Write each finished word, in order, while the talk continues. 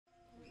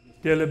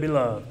Dearly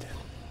beloved,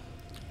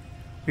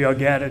 we are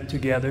gathered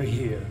together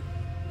here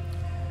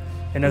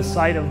in the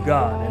sight of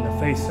God in the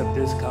face of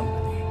this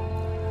company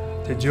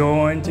to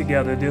join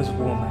together this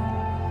woman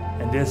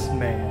and this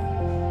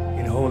man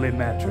in holy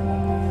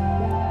matrimony.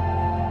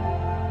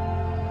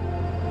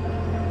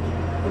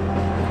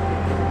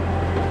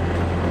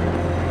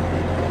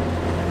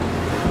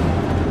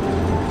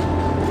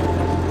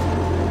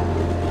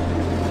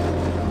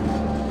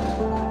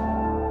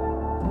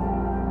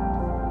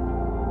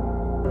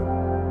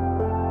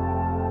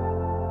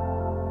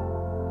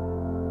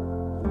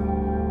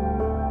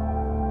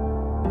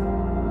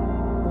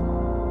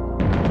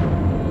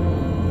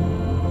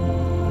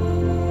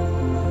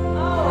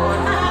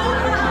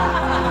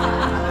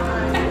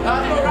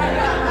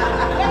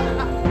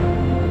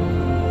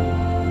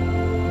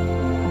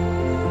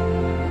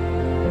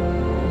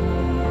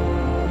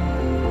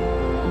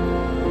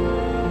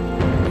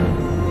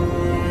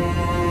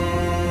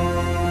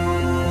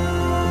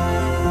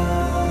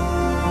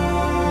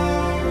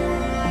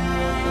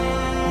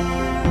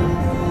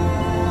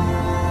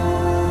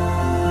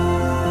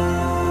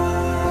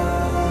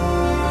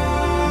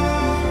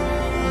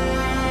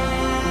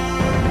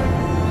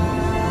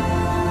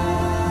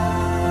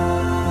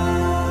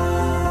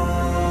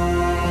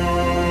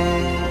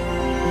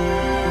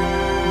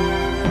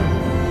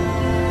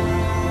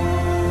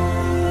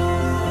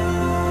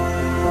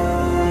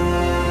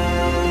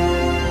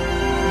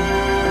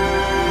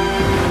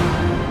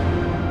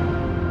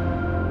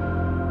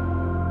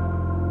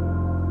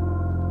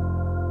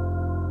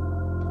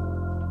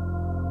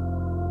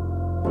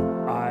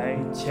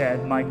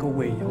 Chad Michael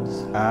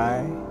Williams.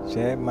 I,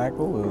 Chad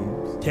Michael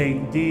Williams.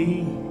 Take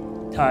thee,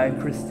 Tai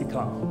Christy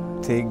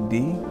Kong. Take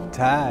thee,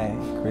 Tai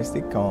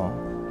Christy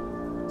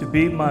Kong. To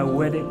be my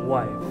wedded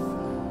wife.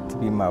 To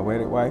be my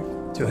wedded wife.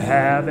 To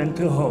have and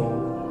to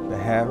hold. To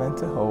have and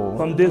to hold.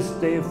 From this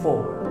day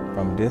forward.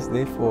 From this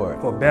day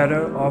forward. For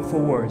better or for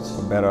worse.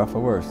 For better or for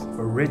worse.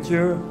 For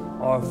richer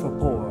or for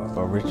poor.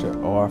 For richer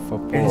or for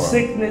poor. In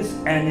sickness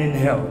and in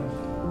health.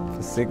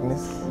 For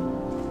sickness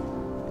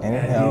and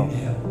in health.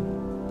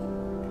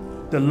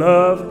 To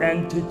love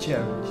and to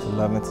cherish. To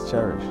love and to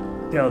cherish.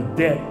 Till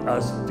death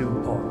us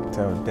do part.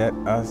 Till death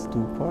us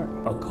do part.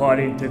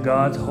 According to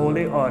God's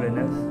holy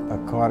ordinance.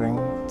 According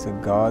to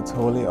God's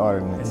holy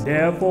ordinance. And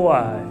therefore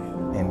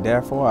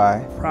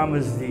I.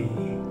 Promise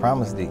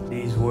thee.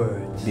 These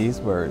words. These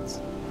words.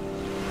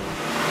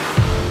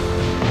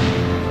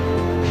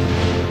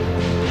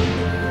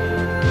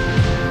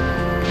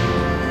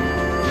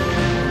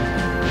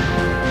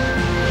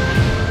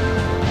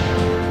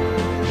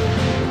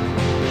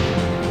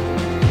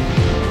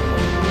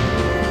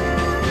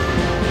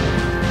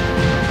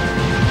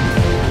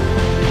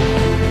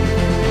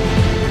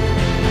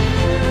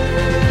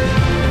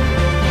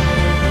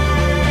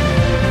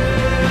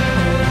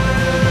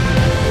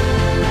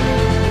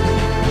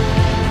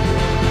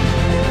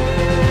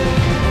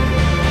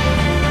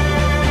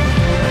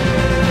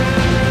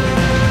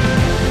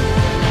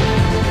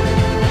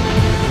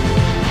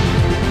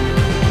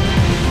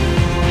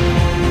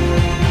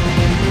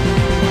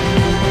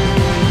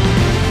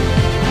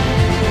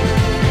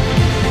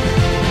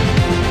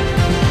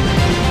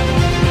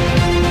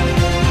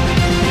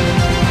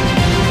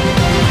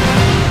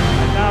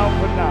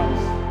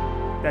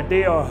 That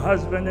they are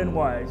husband and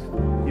wife.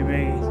 You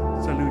may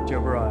salute your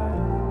bride.